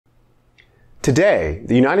Today,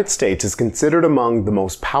 the United States is considered among the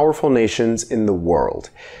most powerful nations in the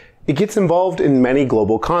world. It gets involved in many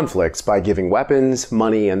global conflicts by giving weapons,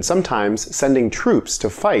 money, and sometimes sending troops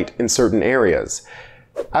to fight in certain areas.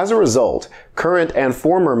 As a result, current and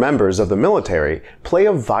former members of the military play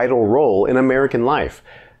a vital role in American life.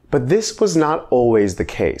 But this was not always the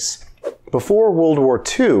case. Before World War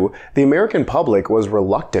II, the American public was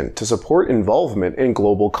reluctant to support involvement in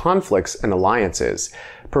global conflicts and alliances,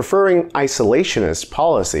 preferring isolationist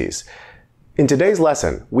policies. In today's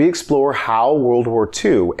lesson, we explore how World War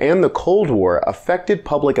II and the Cold War affected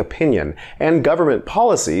public opinion and government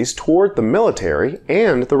policies toward the military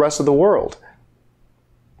and the rest of the world.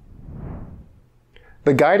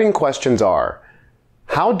 The guiding questions are: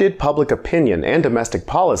 how did public opinion and domestic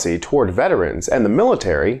policy toward veterans and the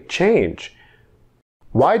military change?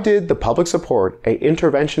 Why did the public support an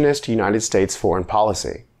interventionist United States foreign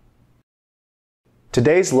policy?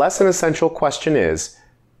 Today's lesson essential question is: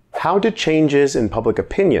 how did changes in public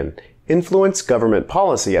opinion influence government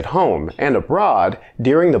policy at home and abroad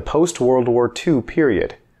during the post-World War II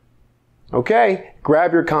period? Okay,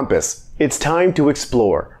 grab your compass. It's time to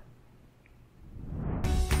explore.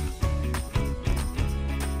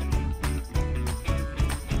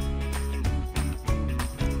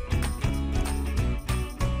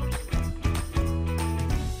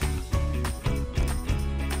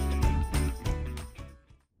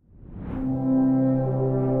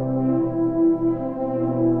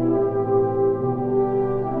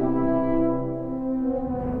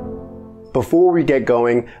 Before we get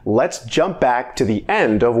going, let's jump back to the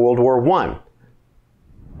end of World War I.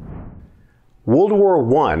 World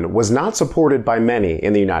War I was not supported by many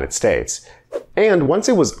in the United States, and once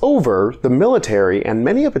it was over, the military and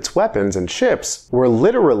many of its weapons and ships were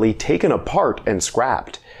literally taken apart and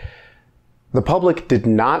scrapped. The public did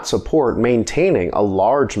not support maintaining a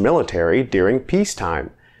large military during peacetime.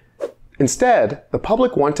 Instead, the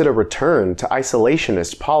public wanted a return to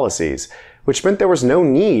isolationist policies, which meant there was no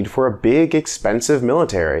need for a big, expensive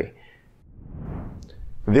military.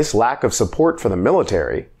 This lack of support for the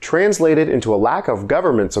military translated into a lack of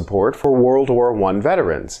government support for World War I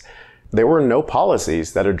veterans. There were no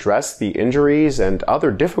policies that addressed the injuries and other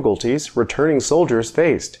difficulties returning soldiers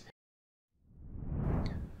faced.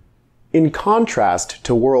 In contrast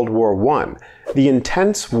to World War I, the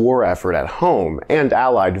intense war effort at home and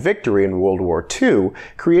Allied victory in World War II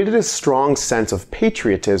created a strong sense of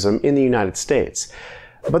patriotism in the United States.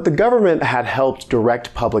 But the government had helped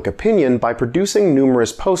direct public opinion by producing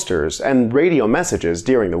numerous posters and radio messages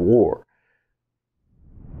during the war.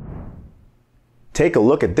 Take a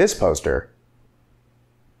look at this poster.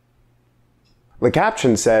 The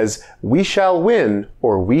caption says, "We shall win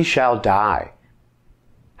or we shall die."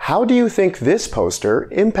 How do you think this poster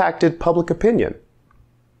impacted public opinion?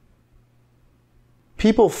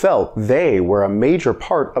 People felt they were a major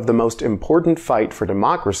part of the most important fight for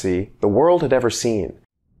democracy the world had ever seen,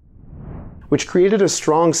 which created a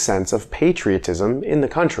strong sense of patriotism in the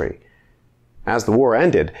country. As the war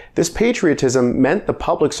ended, this patriotism meant the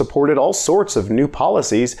public supported all sorts of new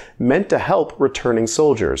policies meant to help returning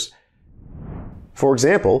soldiers. For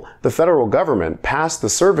example, the federal government passed the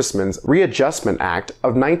Servicemen's Readjustment Act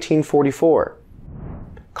of 1944,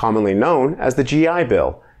 commonly known as the GI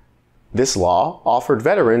Bill. This law offered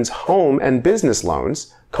veterans home and business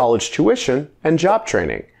loans, college tuition, and job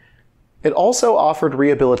training. It also offered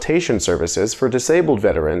rehabilitation services for disabled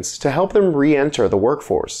veterans to help them re-enter the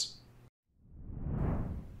workforce.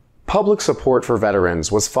 Public support for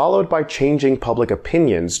veterans was followed by changing public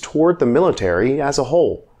opinions toward the military as a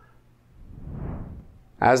whole.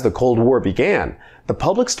 As the Cold War began, the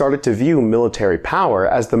public started to view military power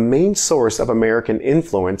as the main source of American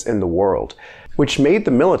influence in the world, which made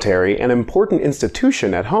the military an important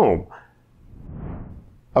institution at home.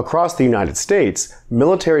 Across the United States,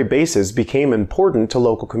 military bases became important to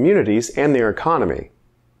local communities and their economy.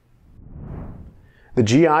 The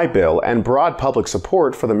GI Bill and broad public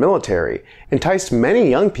support for the military enticed many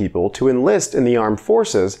young people to enlist in the armed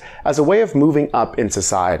forces as a way of moving up in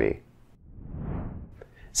society.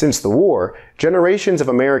 Since the war, generations of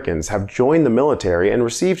Americans have joined the military and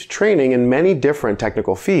received training in many different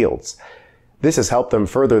technical fields. This has helped them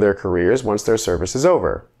further their careers once their service is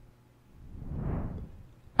over.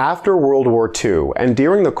 After World War II and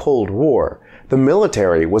during the Cold War, the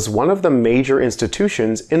military was one of the major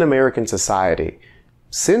institutions in American society.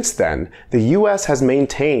 Since then, the U.S. has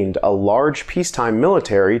maintained a large peacetime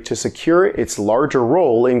military to secure its larger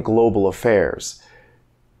role in global affairs.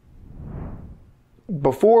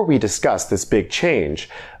 Before we discuss this big change,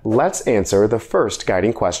 let's answer the first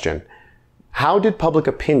guiding question. How did public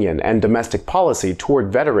opinion and domestic policy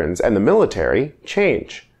toward veterans and the military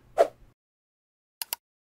change?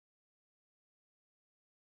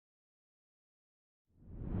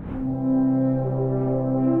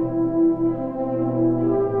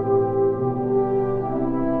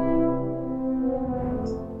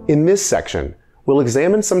 In this section, we'll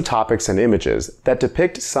examine some topics and images that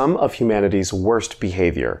depict some of humanity's worst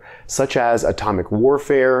behavior, such as atomic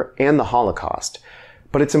warfare and the Holocaust.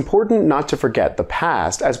 But it's important not to forget the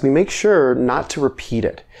past as we make sure not to repeat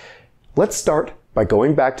it. Let's start by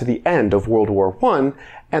going back to the end of World War I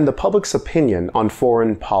and the public's opinion on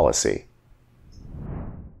foreign policy.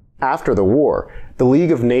 After the war, the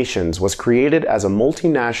League of Nations was created as a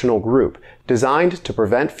multinational group designed to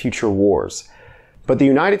prevent future wars. But the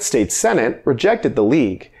United States Senate rejected the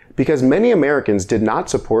League because many Americans did not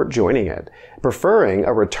support joining it, preferring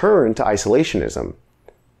a return to isolationism.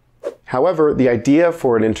 However, the idea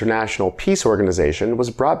for an international peace organization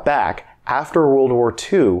was brought back after World War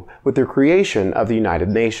II with the creation of the United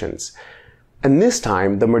Nations. And this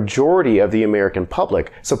time, the majority of the American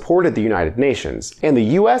public supported the United Nations, and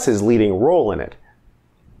the US's leading role in it.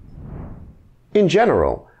 In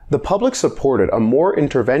general, the public supported a more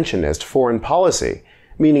interventionist foreign policy,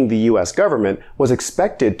 meaning the US government was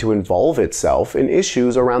expected to involve itself in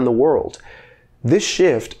issues around the world. This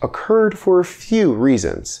shift occurred for a few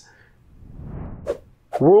reasons.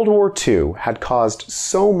 World War II had caused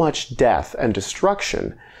so much death and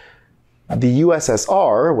destruction. The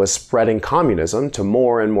USSR was spreading communism to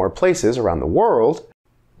more and more places around the world,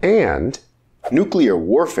 and nuclear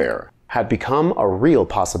warfare had become a real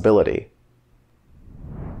possibility.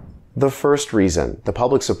 The first reason the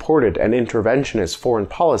public supported an interventionist foreign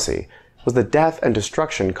policy was the death and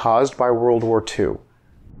destruction caused by World War II.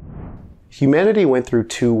 Humanity went through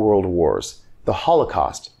two world wars, the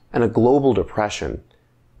Holocaust, and a global depression.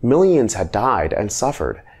 Millions had died and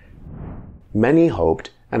suffered. Many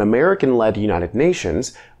hoped an American-led United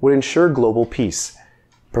Nations would ensure global peace,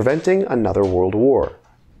 preventing another world war.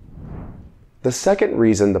 The second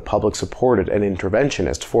reason the public supported an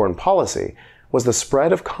interventionist foreign policy was the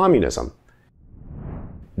spread of communism.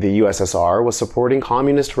 The USSR was supporting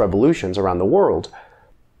communist revolutions around the world,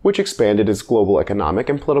 which expanded its global economic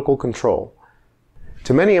and political control.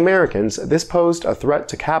 To many Americans, this posed a threat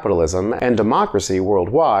to capitalism and democracy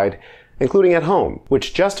worldwide, including at home,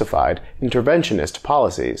 which justified interventionist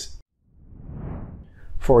policies.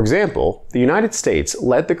 For example, the United States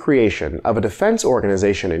led the creation of a defense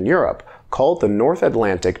organization in Europe called the North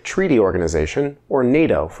Atlantic Treaty Organization, or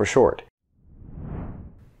NATO for short.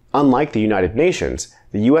 Unlike the United Nations,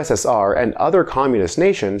 the USSR and other communist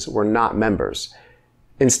nations were not members.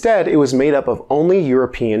 Instead, it was made up of only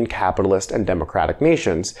European capitalist and democratic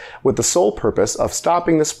nations, with the sole purpose of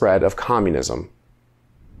stopping the spread of communism.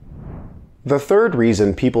 The third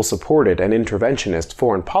reason people supported an interventionist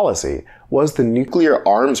foreign policy was the nuclear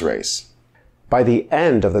arms race. By the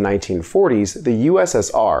end of the 1940s, the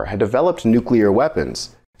USSR had developed nuclear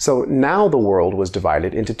weapons, so now the world was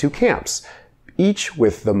divided into two camps, each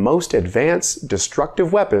with the most advanced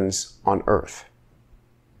destructive weapons on Earth.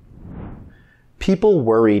 People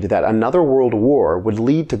worried that another world war would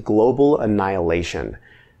lead to global annihilation.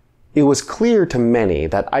 It was clear to many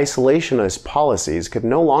that isolationist policies could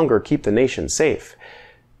no longer keep the nation safe.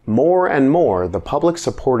 More and more, the public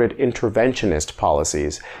supported interventionist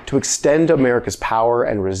policies to extend America's power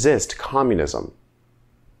and resist communism.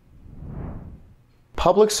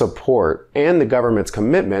 Public support and the government's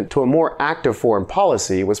commitment to a more active foreign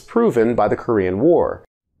policy was proven by the Korean War.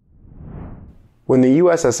 When the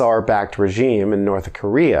USSR-backed regime in North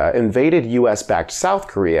Korea invaded US-backed South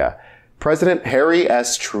Korea, President Harry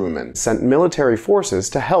S. Truman sent military forces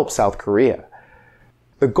to help South Korea.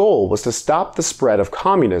 The goal was to stop the spread of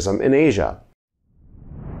communism in Asia.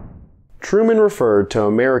 Truman referred to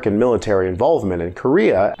American military involvement in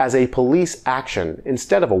Korea as a police action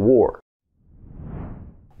instead of a war.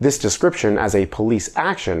 This description as a police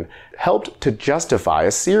action helped to justify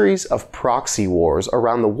a series of proxy wars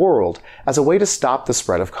around the world as a way to stop the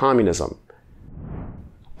spread of communism.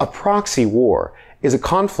 A proxy war is a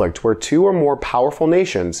conflict where two or more powerful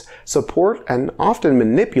nations support and often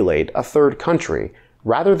manipulate a third country,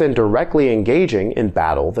 rather than directly engaging in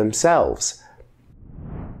battle themselves.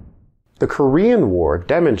 The Korean War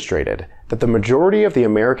demonstrated that the majority of the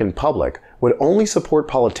American public would only support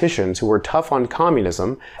politicians who were tough on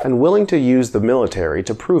communism and willing to use the military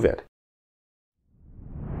to prove it.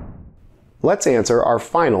 Let's answer our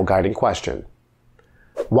final guiding question.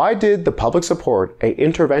 Why did the public support an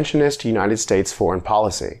interventionist United States foreign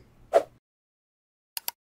policy?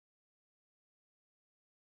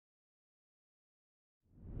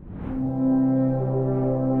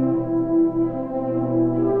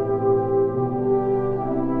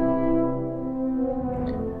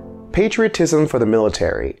 Patriotism for the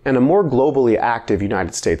military and a more globally active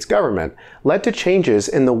United States government led to changes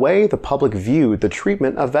in the way the public viewed the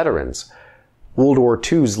treatment of veterans. World War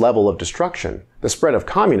II's level of destruction, the spread of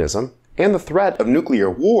communism, and the threat of nuclear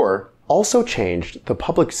war also changed the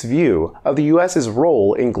public's view of the U.S.'s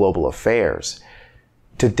role in global affairs.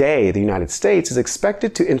 Today, the United States is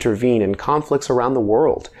expected to intervene in conflicts around the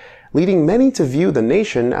world, leading many to view the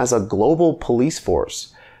nation as a global police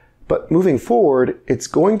force. But moving forward, it's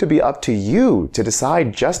going to be up to you to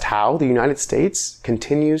decide just how the United States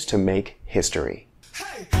continues to make history.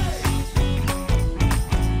 Hey!